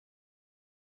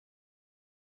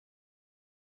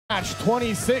Match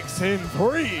 26 in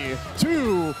 3,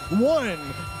 2, 1,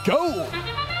 go!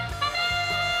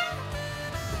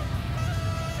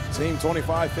 Team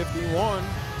 2551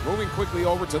 moving quickly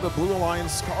over to the Blue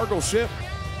Alliance cargo ship.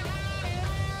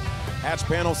 Hatch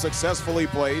panel successfully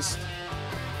placed.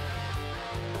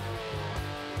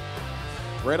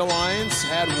 Red Alliance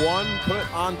had one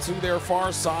put onto their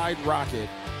far side rocket.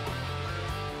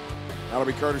 That'll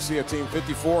be courtesy of Team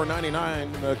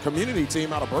 5499, the community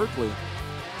team out of Berkeley.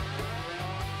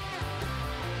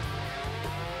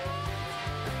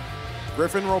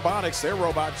 Griffin Robotics, their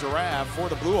robot Giraffe for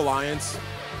the Blue Alliance,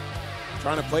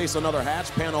 trying to place another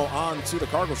hatch panel onto the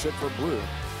cargo ship for Blue.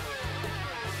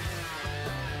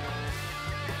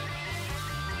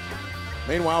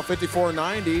 Meanwhile,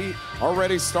 5490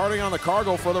 already starting on the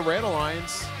cargo for the Red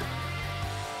Alliance.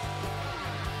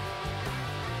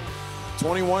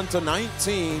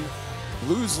 21-19,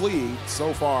 Blues lead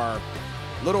so far.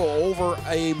 Little over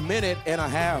a minute and a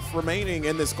half remaining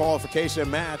in this qualification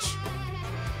match.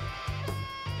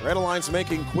 Red Alliance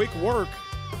making quick work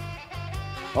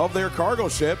of their cargo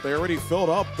ship. They already filled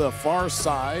up the far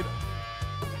side.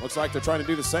 Looks like they're trying to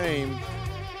do the same.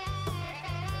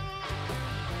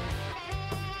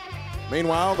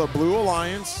 Meanwhile, the Blue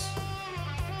Alliance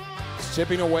is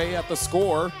chipping away at the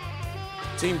score.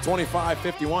 Team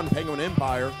 2551, Penguin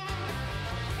Empire,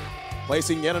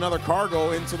 placing yet another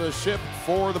cargo into the ship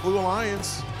for the Blue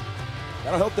Alliance.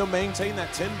 That'll help them maintain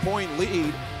that 10-point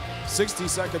lead. 60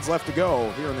 seconds left to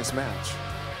go here in this match.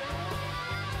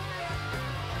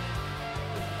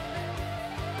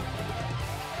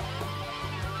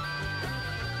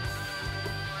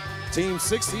 Team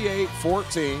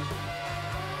 6814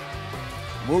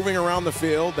 moving around the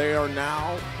field. They are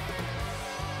now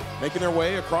making their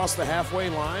way across the halfway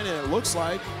line, and it looks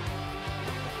like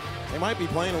they might be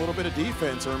playing a little bit of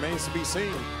defense. It remains to be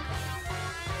seen.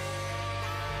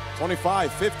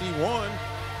 2551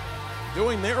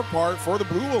 doing their part for the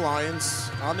Blue Alliance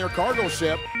on their cargo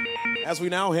ship as we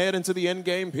now head into the end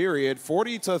game period.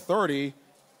 40-30.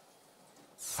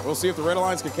 We'll see if the Red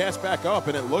Alliance can catch back up,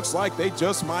 and it looks like they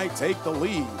just might take the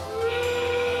lead.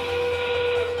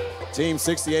 Team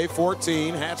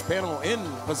 6814, hatch panel in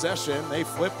possession. They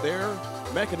flip their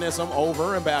mechanism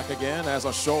over and back again as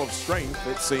a show of strength,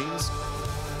 it seems,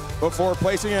 before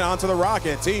placing it onto the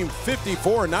rocket. Team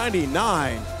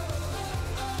 5499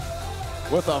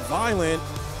 with a violent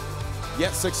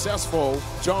yet successful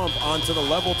jump onto the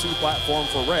level 2 platform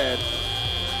for Red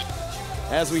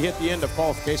as we hit the end of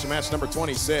qualification match number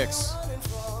 26.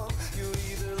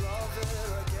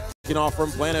 Kicking off from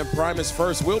Planet Primus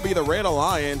first will be the Red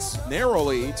Alliance,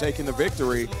 narrowly taking the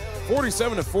victory,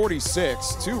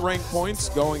 47-46. 2 rank points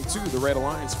going to the Red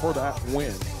Alliance for that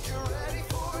win.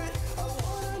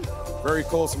 Very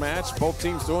close match. Both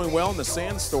teams doing well in the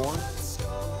sandstorm.